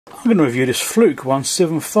I'm going to review this Fluke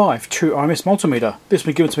 175 True RMS Multimeter. This has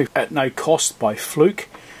been given to me at no cost by Fluke.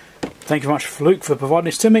 Thank you very much, Fluke, for providing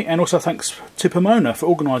this to me, and also thanks to Pomona for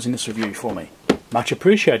organising this review for me. Much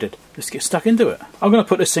appreciated. Let's get stuck into it. I'm going to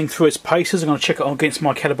put this thing through its paces. I'm going to check it against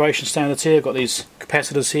my calibration standards here. I've got these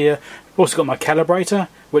capacitors here. I've also got my calibrator,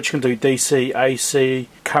 which can do DC, AC,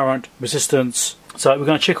 current, resistance. So we're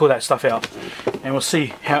going to check all that stuff out, and we'll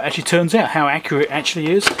see how it actually turns out, how accurate it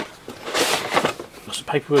actually is. Got some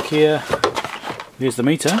paperwork here. Here's the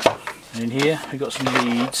meter. And in here we've got some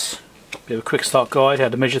leads. Bit of a quick start guide, how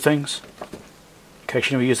to measure things. In case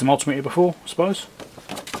you never used the multimeter before, I suppose.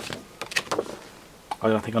 I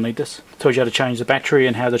don't think I need this. Tells you how to change the battery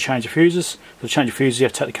and how to change the fuses. To change the fuses you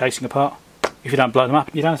have to take the casing apart. If you don't blow them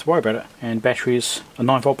up, you don't have to worry about it. And battery is a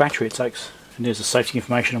 9-volt battery it takes. And there's the safety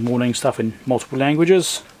information and warning stuff in multiple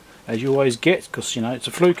languages, as you always get, because you know it's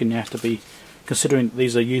a Fluke and you have to be considering that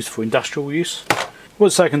these are used for industrial use. What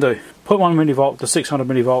does it say it can do? 0.1 millivolt to 600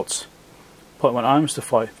 millivolts, 0.1 ohms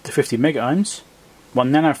to 50 mega ohms,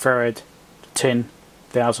 1 nanofarad to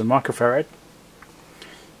 10,000 microfarad.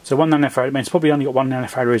 So 1 nanofarad means probably only got 1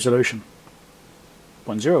 nanofarad resolution.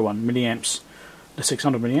 0.01 milliamps to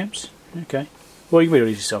 600 milliamps. Okay. Well, you can read all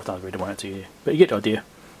these yourself, don't read them out to you, but you get the idea.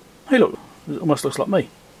 Hey look, it almost looks like me.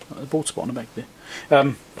 Like the bald spot on the back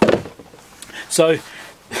there. So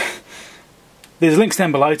there's links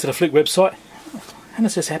down below to the Fluke website. How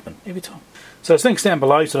does this happen every time? So there's links down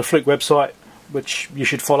below to the Fluke website, which you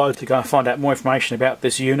should follow to go and find out more information about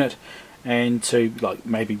this unit, and to like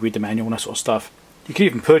maybe read the manual and that sort of stuff. You can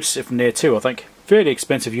even purchase it from there too, I think. Fairly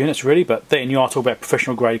expensive units really, but then you are talking about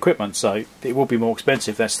professional grade equipment, so it will be more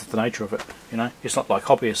expensive. That's the nature of it, you know. It's not like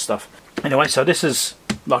hobbyist stuff. Anyway, so this is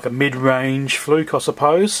like a mid-range Fluke, I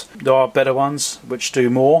suppose. There are better ones which do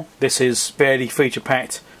more. This is fairly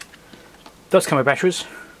feature-packed. It does come with batteries,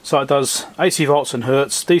 so it does AC volts in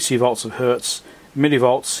hertz, DC volts in hertz,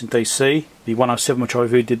 millivolts in DC. The 107 which I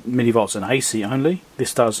reviewed did millivolts in AC only.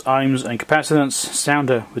 This does ohms and capacitance,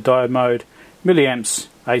 sounder with diode mode, milliamps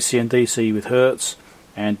AC and DC with hertz,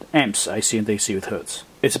 and amps AC and DC with hertz.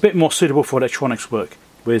 It's a bit more suitable for electronics work.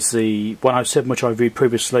 With the 107 which I reviewed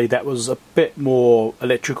previously, that was a bit more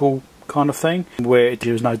electrical kind of thing, where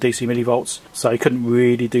there was no DC millivolts, so you couldn't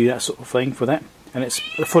really do that sort of thing for that. And it's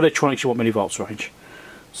for electronics you want millivolts range.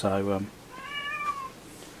 So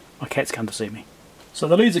my cat's come to see me. So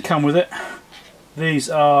the leads that come with it, these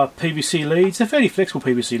are PVC leads. They're fairly flexible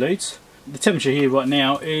PVC leads. The temperature here right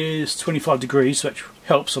now is 25 degrees, which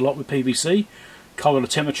helps a lot with PVC. Colder the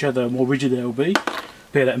temperature, the more rigid they will be.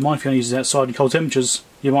 Bear that in mind if you're going to use this outside in cold temperatures.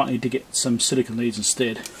 You might need to get some silicon leads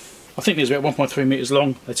instead. I think these are about 1.3 meters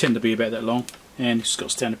long. They tend to be about that long, and it's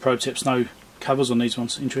got standard probe tips. No covers on these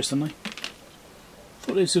ones, interestingly. I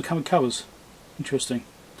thought these still come with covers. Interesting.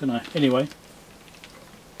 Don't know. Anyway,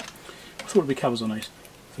 I thought there'd be covers on these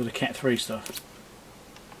for the Cat 3 stuff.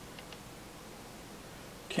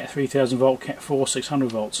 Cat 3000 volt, Cat 4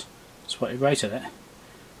 600 volts. That's what they rated at.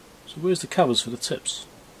 So where's the covers for the tips?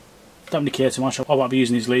 Don't really care too much. I won't be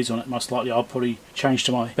using these leads on it most likely. I'll probably change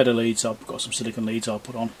to my better leads. I've got some silicon leads I'll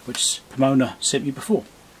put on, which Pomona sent me before.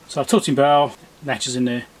 So I've tucked in barrel, latches in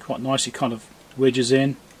there quite nicely, kind of wedges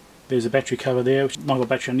in. There's a battery cover there, which 9 volt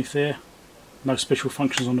battery underneath there. No special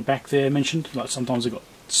functions on the back there mentioned, like sometimes they've got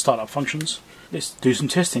startup functions. Let's do some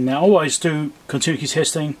testing. Now I always do continuity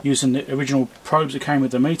testing using the original probes that came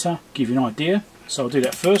with the meter, give you an idea. So I'll do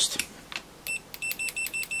that first.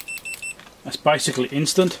 That's basically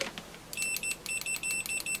instant.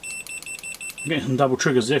 I'm getting some double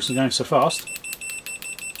triggers there because I'm going so fast.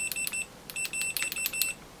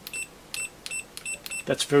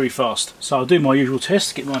 That's very fast. So I'll do my usual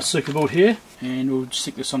test, get my circuit board here, and we'll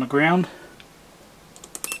stick this on the ground.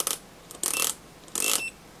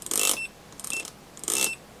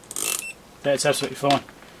 That's absolutely fine.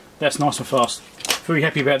 That's nice and fast. Very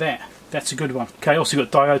happy about that. That's a good one. Okay, also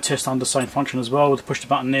got diode test under the same function as well. With push the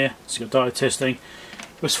button there, so you've got diode testing.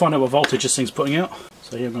 Let's find out what voltage this thing's putting out.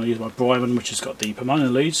 So here I'm going to use my Bryman, which has got the Pomona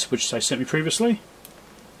leads, which they sent me previously.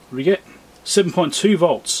 What do we get? 7.2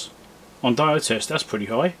 volts on diode test. That's pretty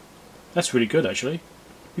high. That's really good actually.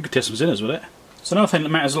 You could test some Zeners with it. So another thing that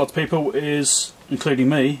matters a lot to people is, including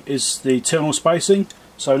me, is the terminal spacing.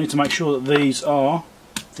 So I need to make sure that these are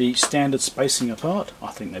the standard spacing apart. I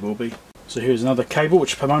think they will be. So here's another cable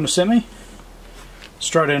which Pomona sent me.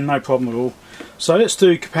 Straight in, no problem at all. So let's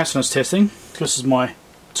do capacitance testing. This is my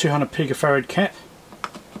 200 picofarad cap.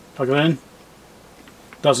 Plug it in.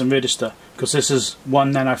 Doesn't register because this is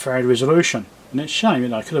 1 nanofarad resolution. And it's a shame, you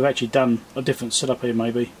know, I could have actually done a different setup here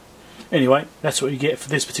maybe. Anyway, that's what you get for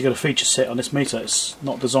this particular feature set on this meter. It's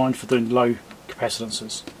not designed for doing low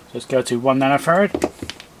capacitances. So let's go to 1 nanofarad.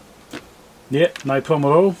 Yep, no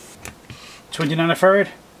problem at all. 20 nanofarad.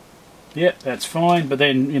 Yep, that's fine, but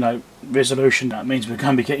then, you know, resolution, that means we're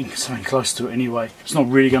going to be getting something close to it anyway. It's not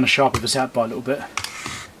really going to sharpen us out by a little bit.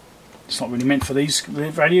 It's not really meant for these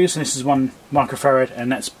values, and this is 1 microfarad,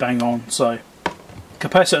 and that's bang on. So,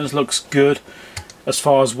 capacitance looks good as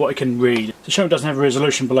far as what it can read. The show doesn't have a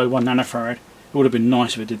resolution below 1 nanofarad. It would have been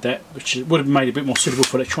nice if it did that, which would have made it a bit more suitable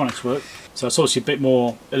for electronics work. So it's obviously a bit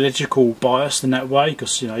more electrical biased in that way,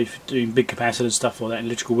 because, you know, if you're doing big capacitors stuff or that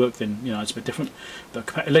electrical work, then, you know, it's a bit different.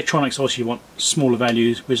 But electronics, obviously, you want smaller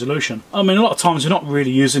values, resolution. I mean, a lot of times we're not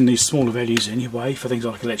really using these smaller values anyway for things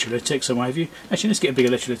like electrolytics and what have you. Actually, let's get a big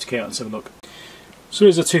electrolytic out and have a look. So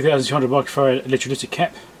here's a 2200 microfarad electrolytic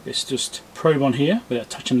cap. Let's just probe on here without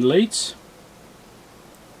touching the leads.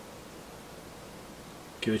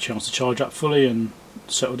 Give it a chance to charge up fully and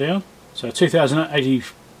settle down. So 2080,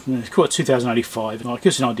 call it 2085, it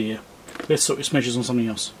gives us an idea. Let's sort this measures on something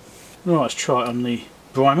else. Right, let's try it on the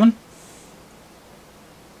Bryman.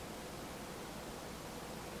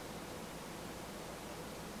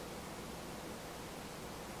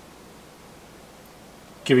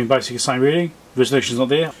 Giving basically the same reading, resolution's not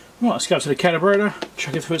there. Right, let's go to the calibrator,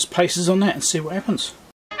 check it through its paces on that and see what happens.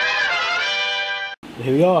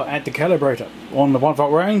 Here we are at the calibrator on the 1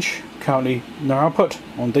 volt range, currently no output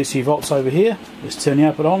on DC volts over here. Let's turn the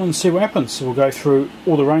output on and see what happens. So we'll go through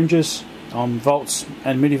all the ranges on volts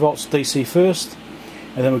and millivolts DC first,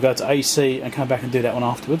 and then we'll go to AC and come back and do that one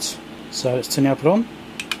afterwards. So let's turn the output on.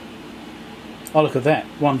 Oh, look at that,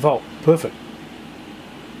 1 volt, perfect.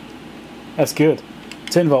 That's good.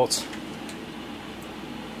 10 volts,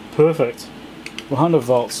 perfect. 100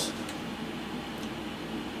 volts,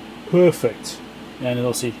 perfect. And then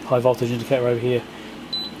obviously high voltage indicator over here.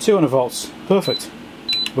 200 volts, perfect.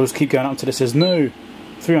 We'll just keep going up until it says no.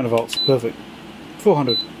 300 volts, perfect.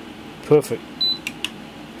 400, perfect.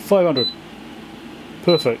 500,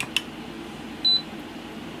 perfect.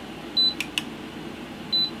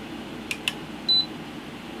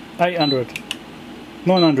 800,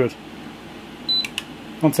 900,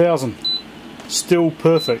 1000, still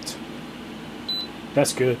perfect.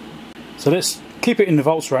 That's good. So let's keep it in the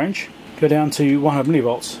volts range. Go down to 100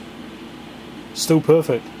 millivolts, still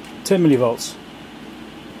perfect. 10 millivolts,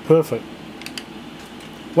 perfect.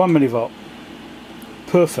 1 millivolt,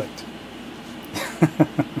 perfect.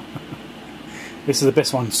 This is the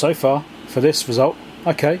best one so far for this result.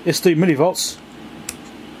 Okay, let's do millivolts.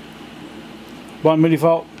 1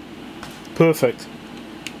 millivolt, perfect.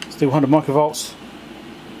 Let's do 100 microvolts.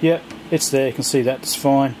 Yep, it's there, you can see that, it's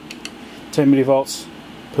fine. 10 millivolts,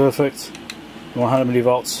 perfect. 100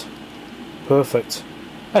 millivolts, perfect.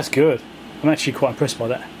 That's good. I'm actually quite impressed by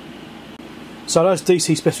that. So those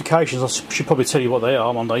DC specifications, I should probably tell you what they are.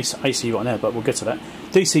 I'm on the AC right now, but we'll get to that.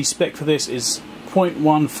 DC spec for this is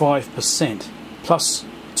 0.15% plus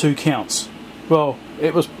 2 counts. Well,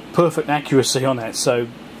 it was perfect accuracy on that, so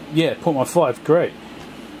yeah, 0.15, great.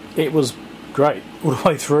 It was great all the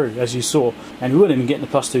way through, as you saw, and we weren't even getting the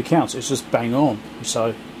plus 2 counts. It's just bang on. So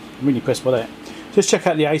I'm really impressed by that. So let's check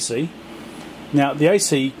out the AC. Now the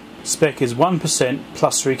AC spec is 1%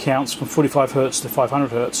 plus 3 counts from 45 Hz to 500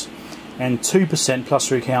 Hz, and 2% plus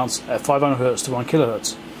 3 counts at 500 Hz to 1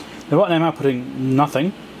 kHz. Now right now I'm outputting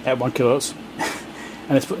nothing at 1 kHz,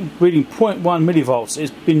 and it's reading 0.1 millivolts.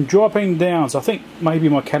 It's been dropping down, so I think maybe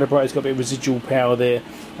my calibrator's got a bit of residual power there,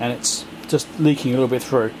 and it's just leaking a little bit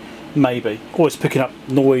through. Maybe. Or it's picking up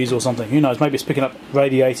noise or something. Who knows? Maybe it's picking up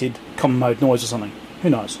radiated common mode noise or something. Who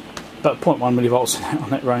knows? But 0.1 millivolts on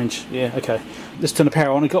that range. Yeah, okay. Let's turn the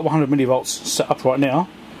power on. I've got 100 millivolts set up right now,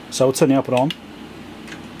 so we'll turn the output on.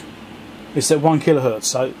 It's at 1 kilohertz,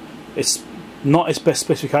 so it's not its best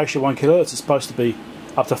specification. 1 kilohertz. It's supposed to be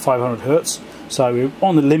up to 500 hertz, so we're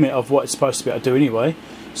on the limit of what it's supposed to be able to do anyway.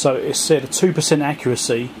 So it's set at 2%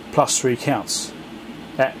 accuracy plus 3 counts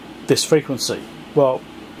at this frequency. Well,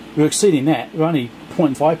 we're exceeding that. We're only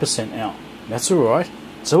 0.5% out. That's alright.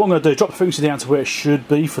 So what I'm going to do, drop the frequency down to where it should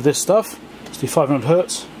be for this stuff. Let's do 500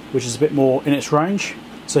 hertz, which is a bit more in its range.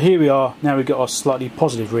 So here we are. Now we've got a slightly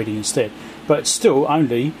positive reading instead, but it's still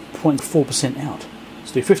only 0.4% out.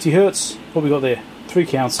 Let's do 50 hertz. What we got there? 3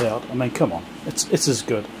 counts out. I mean, come on. It's as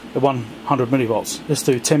good. At 100 millivolts. Let's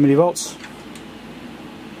do 10 millivolts.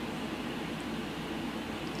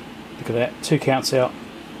 Look at that. 2 counts out.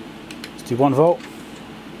 Let's do 1 volt.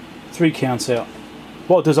 3 counts out.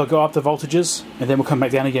 What I'll do is I'll go up the voltages, and then we'll come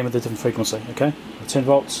back down again with a different frequency. Okay. 10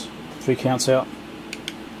 volts. 3 counts out.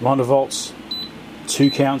 100 volts. 2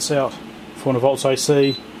 counts out. 400 volts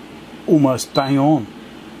AC. Almost bang on.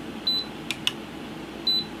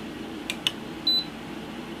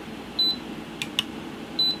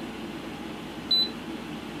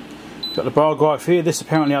 Got the bar graph here. This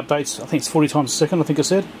apparently updates, I think it's 40 times a second, I think I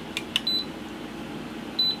said.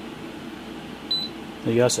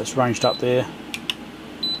 There you go, so it's ranged up there.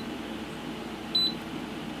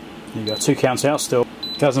 There you go, 2 counts out still.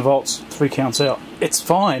 1000 volts, 3 counts out. It's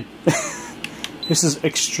fine. This is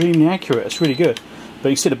extremely accurate, it's really good. But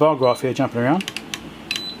you can see the bar graph here jumping around.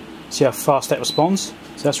 See how fast that responds?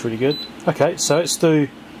 So that's really good. Okay, so let's do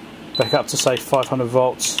back up to say 500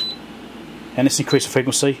 volts. And let's increase the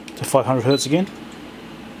frequency to 500 Hertz again.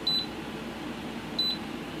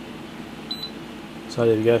 So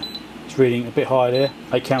there we go. It's reading a bit higher there.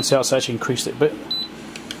 8 counts out, so actually increased it a bit.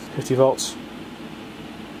 50 volts.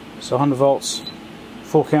 So 100 volts,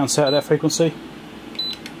 4 counts out of that frequency.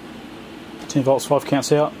 10 volts, 5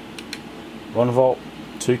 counts out. 1 volt,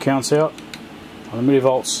 2 counts out. 100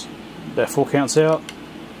 millivolts, about 4 counts out.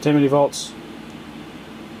 10 millivolts,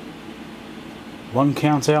 1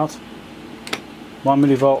 count out. 1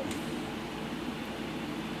 millivolt.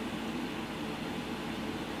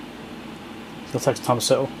 It'll take some time to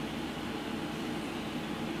settle.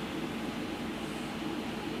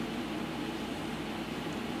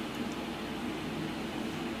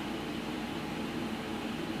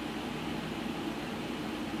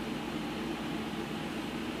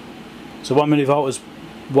 So 1 millivolt is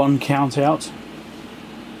 1 count out.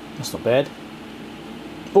 That's not bad.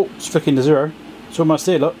 Oh, it's flicking to 0. It's almost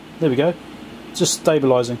there, look. There we go. It's just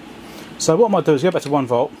stabilising. So what I might do is go back to 1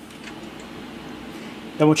 volt.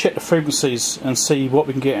 Then we'll check the frequencies and see what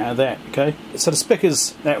we can get out of that, okay? So the spec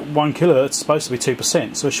is at 1 kilohertz, it's supposed to be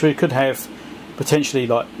 2%. So we could have potentially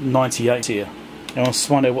like 98 here. And I just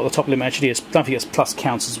wonder what the top limit actually is. Don't forget it's plus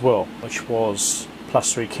counts as well, which was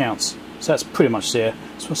plus 3 counts. So that's pretty much there.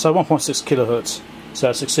 So 1.6 kilohertz. So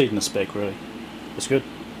it's exceeding the spec really. That's good.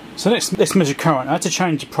 So next, let's measure current. I had to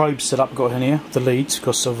change the probe setup I've got in here, the leads,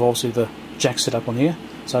 because of obviously the jack setup on here.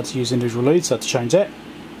 So I had to use individual leads, so I had to change that.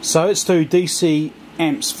 So let's do DC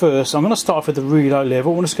amps first. I'm going to start off with the really low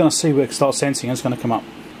level. I'm just going to see where it starts sensing and it's going to come up.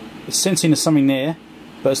 It's sensing there's something there,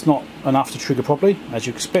 but it's not enough to trigger properly, as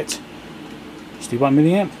you expect. Let's do 1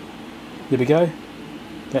 milliamp. There we go.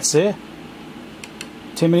 That's there.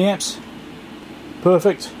 10 milliamps.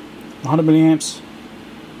 Perfect. 100 milliamps.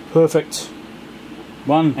 Perfect.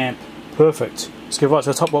 1 amp. Perfect. Let's go right to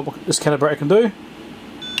the top what this calibrator can do.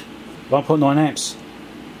 1.9 amps.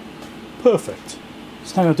 Perfect.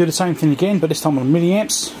 So now I'm going to do the same thing again, but this time on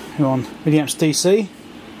milliamps. We're on milliamps DC.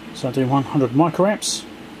 So I'm doing 100 microamps.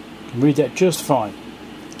 You can read that just fine.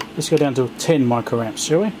 Let's go down to 10 microamps,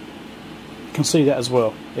 shall we? You can see that as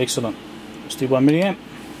well. Excellent. Let's do 1 milliamp.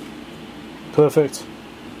 Perfect.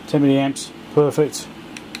 10 milliamps. Perfect.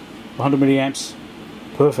 100 milliamps.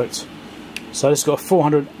 Perfect. So this has got a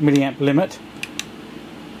 400 milliamp limit.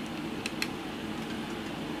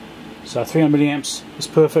 So 300 milliamps is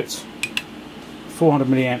perfect. 400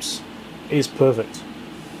 milliamps is perfect.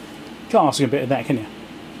 Can't ask you a bit of that, can you?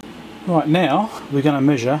 Right, now we're going to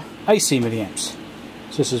measure AC milliamps.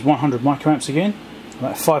 So this is 100 microamps again.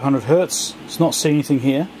 About 500 hertz. It's not seeing anything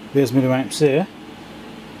here. There's milliamps there.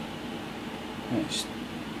 It's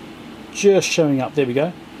just showing up. There we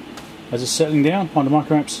go. As it's settling down, 100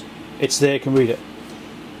 microamps. It's there, can read it.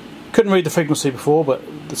 Couldn't read the frequency before, but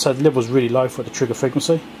so the level was really low for the trigger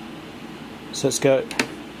frequency. So let's go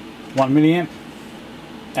 1 milliamp.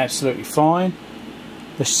 Absolutely fine.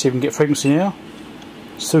 Let's see if we can get frequency now.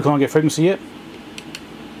 Still can't get frequency yet.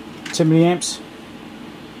 10 milliamps.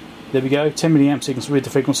 There we go. 10 milliamps. You can read the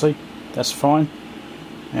frequency. That's fine.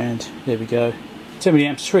 And there we go. 10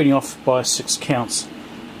 milliamps. It's reading off by 6 counts.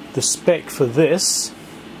 The spec for this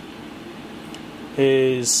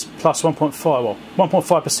is plus 1.5, well,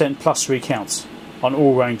 1.5% plus 3 counts on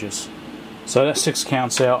all ranges. So that's 6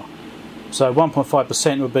 counts out. So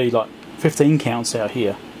 1.5% would be like 15 counts out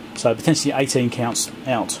here. So potentially 18 counts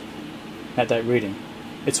out at that reading.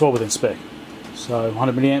 It's well within spec. So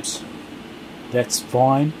 100 milliamps, that's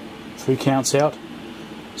fine. 3 counts out.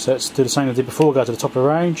 So let's do the same as I did before, go to the top of the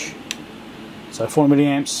range. So 400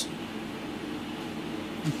 milliamps,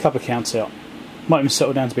 a couple of counts out. Might even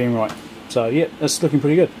settle down to being right. So yeah, that's looking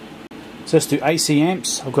pretty good. So let's do AC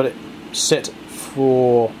amps. I've got it set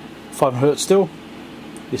for 500 Hz still.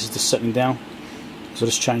 This is just settling down. So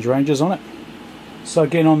just change ranges on it. So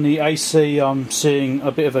again on the AC I'm seeing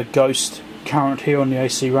a bit of a ghost current here on the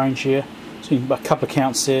AC range here. So a couple of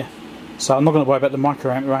counts there. So I'm not going to worry about the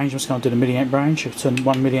microamp range, I'm just going to do the milliamp range. I'll turn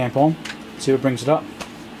 1 milliamp on, see what brings it up.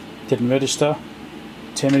 Didn't register.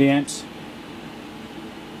 10 milliamps.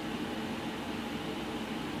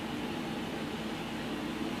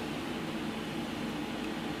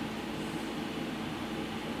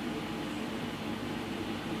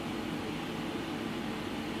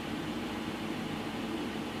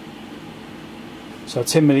 So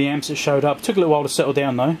 10 milliamps it showed up. It took a little while to settle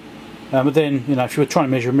down though. But then, you know, if you were trying to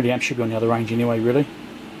measure milliamps, should be on the other range anyway, really.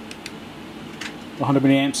 100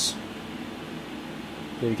 milliamps.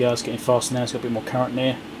 There we go, it's getting faster now, it's got a bit more current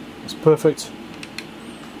there. That's perfect.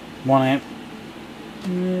 1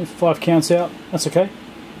 amp. 5 counts out, that's okay.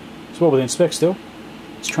 It's well within spec still.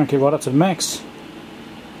 Let's crank it right up to the max.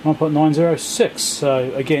 1.906,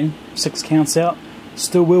 so again, 6 counts out,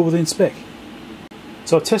 still well within spec.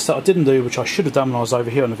 So a test that I didn't do, which I should have done when I was over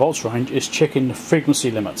here on the volts range, is checking the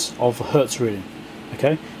frequency limits of the hertz reading.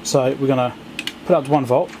 Okay, so we're going to put up to 1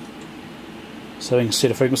 volt, so we can see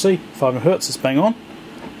the frequency, 500 hertz, it's bang on.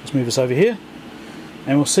 Let's move this over here,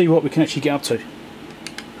 and we'll see what we can actually get up to.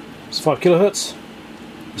 It's 5 kilohertz,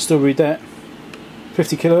 you can still read that.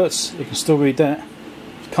 50 kilohertz, you can still read that.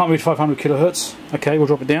 Can't read 500 kilohertz, okay, we'll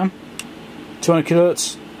drop it down. 200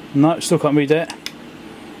 kilohertz, no, still can't read that.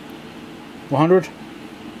 100,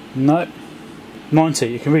 no. 90,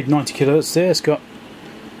 you can read 90 kilohertz there,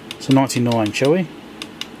 it's a 99, shall we?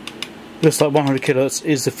 Looks like 100 kilohertz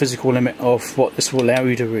is the physical limit of what this will allow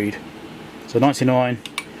you to read. So 99,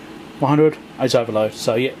 100 is overload,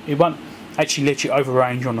 so yeah, it won't actually let you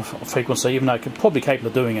overrange on the frequency, even though it can probably capable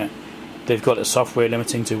of doing it. They've got the software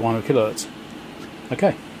limiting to 100 kilohertz.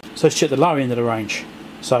 Okay, so let's check the lower end of the range.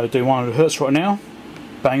 So do 100 hertz right now,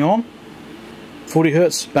 bang on. 40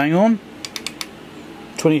 hertz, bang on.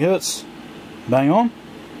 20 hertz, bang on.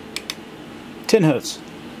 10 hertz,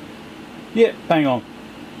 yeah, bang on.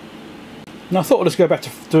 Now I thought let's go back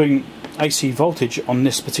to doing AC voltage on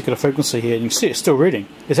this particular frequency here, and you can see it's still reading.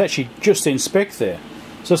 It's actually just in spec there.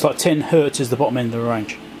 So it's like 10 hertz is the bottom end of the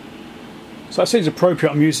range. So it seems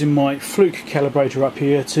appropriate. I'm using my Fluke calibrator up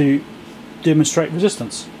here to demonstrate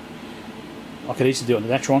resistance. I could easily do it on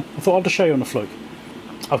the Datron. I thought I'd just show you on the Fluke.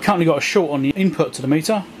 I've currently got a short on the input to the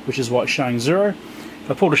meter, which is why it's showing 0. If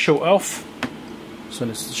I pull the short off, so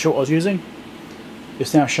this is the short I was using,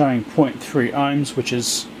 it's now showing 0.3 ohms, which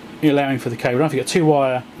is allowing for the cable. Don't forget,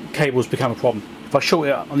 2-wire cables become a problem. If I short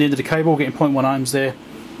it on the end of the cable, getting 0.1 ohms there.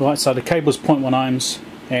 Right, so the cable is 0.1 ohms,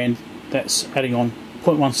 and that's adding on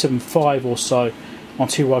 0.175 or so on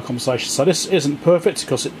 2-wire compensation. So this isn't perfect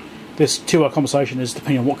because this 2-wire compensation is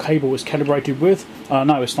depending on what cable it's calibrated with.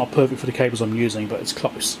 No, it's not perfect for the cables I'm using, but it's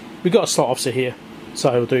close. We've got a slight offset here,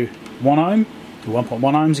 so we'll do 1 ohm, do 1.1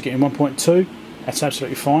 ohms, you're getting 1.2. That's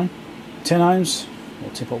absolutely fine. 10 ohms, or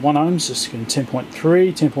 10.1 ohms, it's getting 10.3,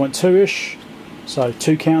 10.2ish. So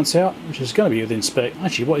 2 counts out, which is going to be within spec.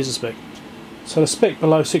 Actually, what is the spec? So the spec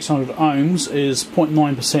below 600 ohms is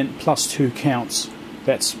 0.9% plus 2 counts.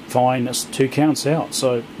 That's fine, that's 2 counts out,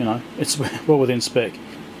 so you know, it's well within spec.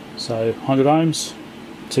 So 100 ohms,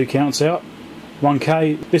 2 counts out.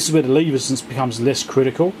 1k, this is where the lead resistance becomes less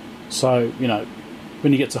critical. So, you know,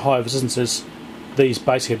 when you get to higher resistances, these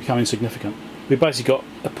basically become insignificant. We've basically got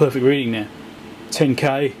a perfect reading now.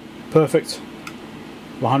 10k, perfect.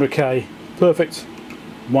 100k, perfect.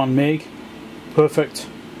 1 meg, perfect.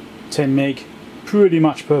 10 meg, pretty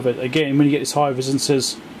much perfect. Again, when you get these higher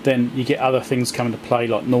resistances, then you get other things come into play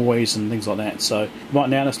like noise and things like that. So right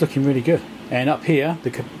now that's looking really good. And up here,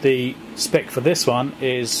 the spec for this one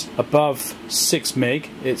is above 6 meg.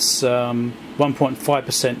 It's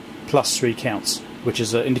 1.5% plus 3 counts, which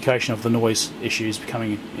is an indication of the noise issues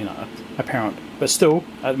becoming, you know, apparent. But still,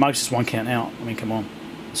 at most it's 1 count out. I mean, come on,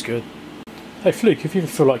 it's good. Hey Fluke, if you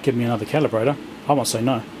ever feel like giving me another calibrator, I won't say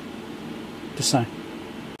no. Just saying.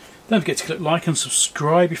 Don't forget to click like and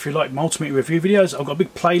subscribe if you like multimeter review videos. I've got a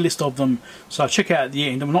big playlist of them, so check it out at the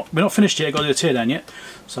end. We're not finished yet, I've got to do a teardown yet,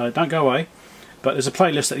 so don't go away. But there's a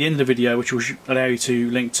playlist at the end of the video which will allow you to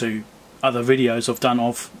link to other videos I've done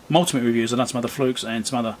of multimeter reviews. I've done some other Flukes and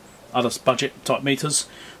some other budget type meters.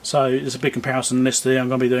 So there's a big comparison list there I'm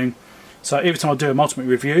going to be doing. So every time I do a multimeter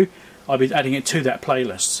review, I'll be adding it to that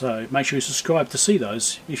playlist. So make sure you subscribe to see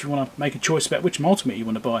those if you want to make a choice about which multimeter you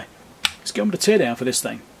want to buy. Let's get on with the teardown for this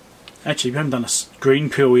thing. Actually, we haven't done a screen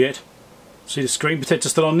peel yet. See the screen protector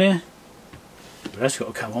still on there? But that's got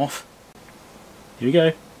to come off. Here we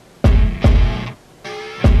go.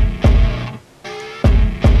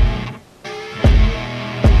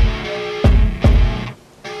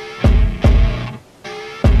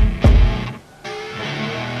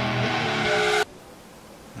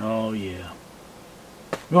 Oh yeah.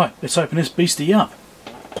 Right, let's open this beastie up.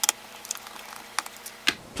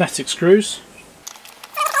 Plastic screws.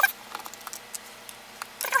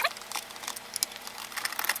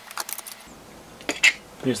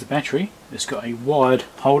 Here's the battery. It's got a wired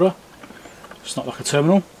holder. It's not like a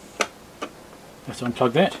terminal. Have to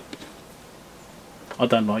unplug that. I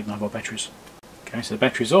don't like 9-volt batteries. Okay, so the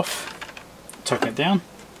battery's off. Tuck that down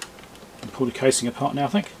and pull the casing apart now, I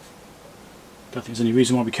think. Don't think there's any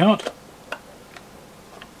reason why we can't.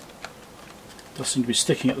 Does seem to be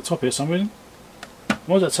sticking at the top here somewhere.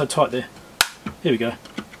 Why is that so tight there? Here we go.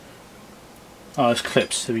 Oh, there's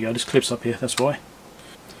clips. There we go. There's clips up here. That's why.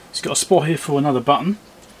 It's got a spot here for another button.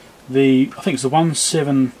 I think it's the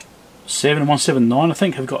 177 and 179. I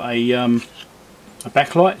think have got a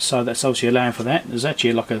backlight, so that's obviously allowing for that. There's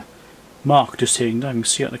actually like a mark just here. You can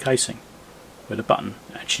see it on the casing where the button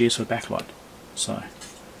actually is for the backlight. So,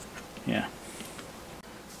 yeah.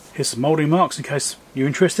 Here's some moulding marks in case you're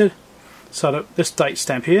interested. So this date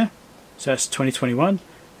stamp here, so that's 2021,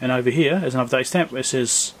 and over here there's another date stamp where it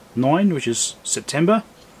says 9, which is September.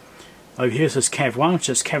 Over here it says Cav 1, which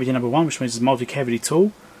is cavity number 1, which means it's a multi-cavity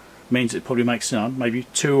tool. Means it probably makes, you know, maybe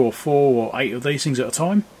 2 or 4 or 8 of these things at a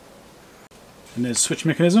time. And there's a switch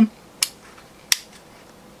mechanism.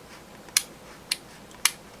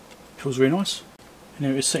 Feels really nice. And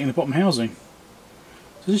there it is sitting in the bottom housing.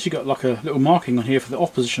 So this you've got like a little marking on here for the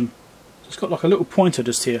off position. So it's got like a little pointer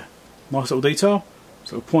just here. Nice little detail.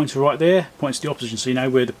 So a little pointer right there points to the off position, so you know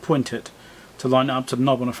where to point it to line it up to the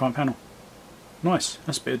knob on the front panel. Nice.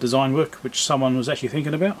 That's a bit of design work which someone was actually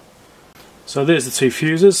thinking about. So there's the two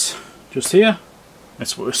fuses just here.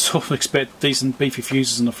 That's what we sort of expect, decent beefy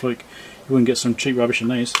fuses in the Fluke. You wouldn't get some cheap rubbish in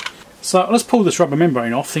these. So let's pull this rubber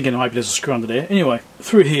membrane off, thinking maybe there's a screw under there. Anyway,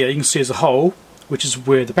 through here you can see there's a hole, which is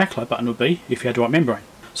where the backlight button would be if you had the right membrane.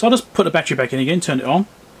 So I'll just put the battery back in again, turn it on.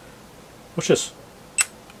 Watch this.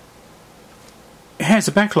 It has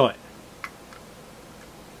a backlight.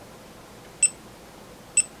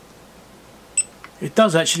 It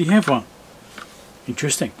does actually have one.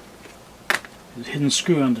 Interesting. There's a hidden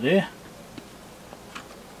screw under there.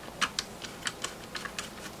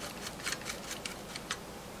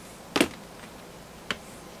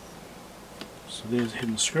 So there's a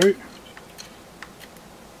hidden screw.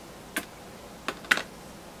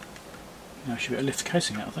 Now I should be able to lift the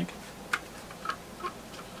casing out, I think.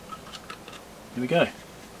 Here we go.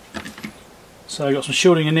 So I've got some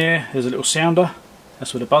shielding in there. There's a little sounder.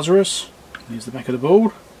 That's where the buzzer is. There's the back of the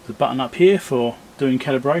board. The button up here for doing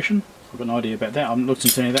calibration. I've got an idea about that. I haven't looked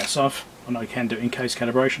into any of that stuff. I know you can do it in case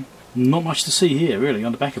calibration. Not much to see here really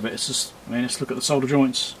on the back of it. It's just, I mean, let's look at the solder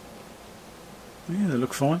joints. Yeah, they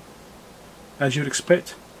look fine, as you would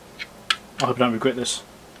expect. I hope I don't regret this.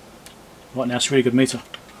 Right now it's a really good meter.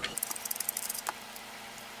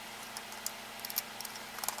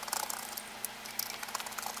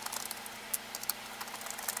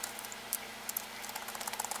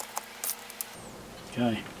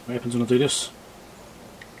 Okay, what happens when I do this?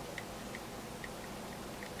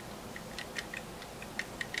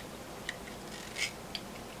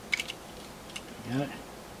 There we go.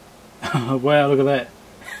 Oh wow, look at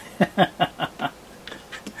that.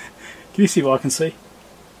 Can you see what I can see?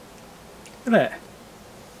 Look at that.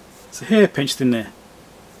 There's a hair pinched in there.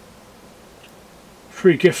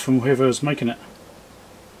 Free gift from whoever was making it.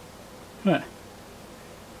 Look at that.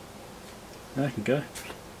 There I can go.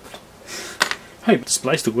 Hey, but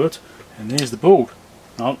display still worked. And there's the board.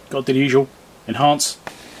 Oh, got the usual. Enhance.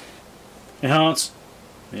 Enhance.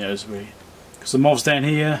 Yeah, it's really. Because the MOV's down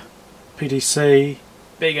here. PDC.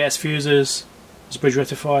 Big ass fuses. There's a bridge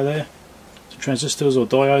rectifier there. Some transistors or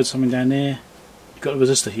diodes, something down there. You've got a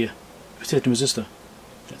resistor here. Protecting resistor.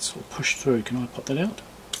 That's all pushed through. Can I pop that out?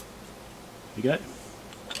 There we go.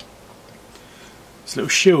 It's a little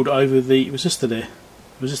shield over the resistor there.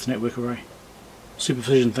 Resistor network array.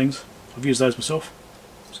 Superficiation things. I've used those myself.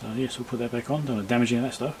 So yes, we'll put that back on. Don't want to damage any of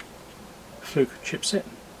that stuff. Fluke chipset.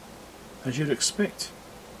 As you'd expect.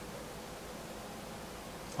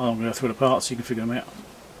 I'm going to go through the parts so you can figure them out.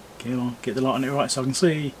 Come on, get the light on it right so I can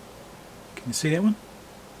see. Can you see that one?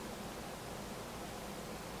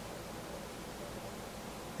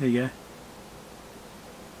 There you go.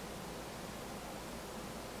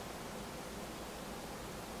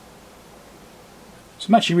 So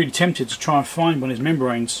I'm actually really tempted to try and find one of these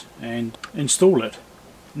membranes and install it.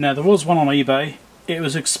 Now there was one on eBay. It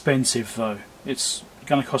was expensive though. It's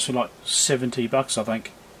going to cost you like $70 I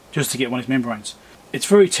think, just to get one of these membranes. It's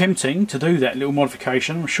very tempting to do that little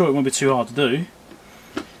modification. I'm sure it won't be too hard to do.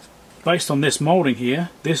 Based on this moulding here,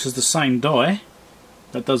 this is the same die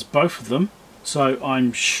that does both of them. So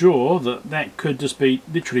I'm sure that that could just be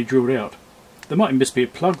literally drilled out. There might even just be a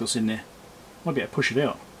plug that's in there. Might be able to push it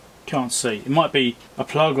out. Can't see. It might be a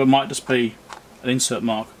plug or it might just be an insert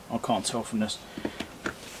mark. I can't tell from this.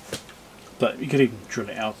 But you could even drill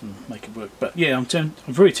it out and make it work. But yeah, I'm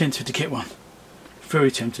very tempted to get one. Very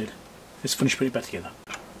tempted. Let's finish putting it back together.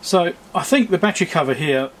 So I think the battery cover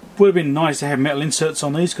here would have been nice to have metal inserts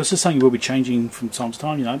on these because this thing will be changing from time to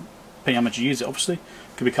time, you know. depending on how much you use it obviously.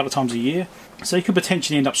 Could be a couple of times a year. So you could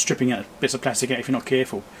potentially end up stripping out bits of plastic out if you're not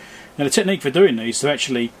careful. Now the technique for doing these, so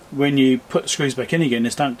actually when you put the screws back in again,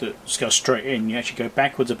 don't just go straight in, you actually go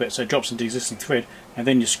backwards a bit so it drops into the existing thread and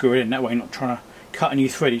then you screw it in. That way you're not trying to cut a new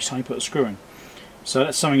thread each time you put the screw in. So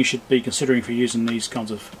that's something you should be considering for using these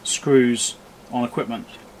kinds of screws on equipment.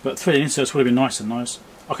 But threaded inserts would have been nicer.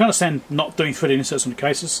 I can understand not doing threaded inserts on the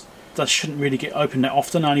cases. That shouldn't really get opened that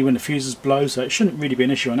often, only when the fuses blow, so it shouldn't really be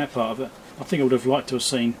an issue on that part of it. I think I would have liked to have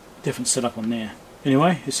seen a different setup on there.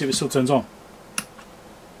 Anyway, let's see if it still turns on.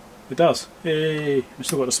 It does. Yay! I've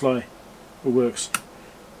still got the display. It works.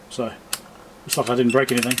 So, looks like I didn't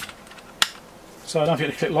break anything. So don't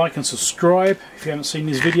forget to click like and subscribe if you haven't seen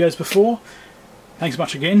these videos before. Thanks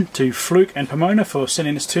much again to Fluke and Pomona for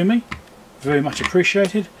sending this to me. Very much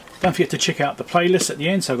appreciated. Don't forget to check out the playlist at the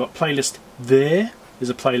end. So I've got a playlist there. There's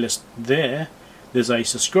a playlist there. There's a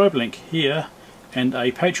subscribe link here and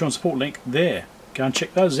a Patreon support link there. Go and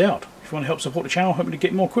check those out if you want to help support the channel, help me to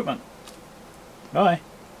get more equipment. Bye.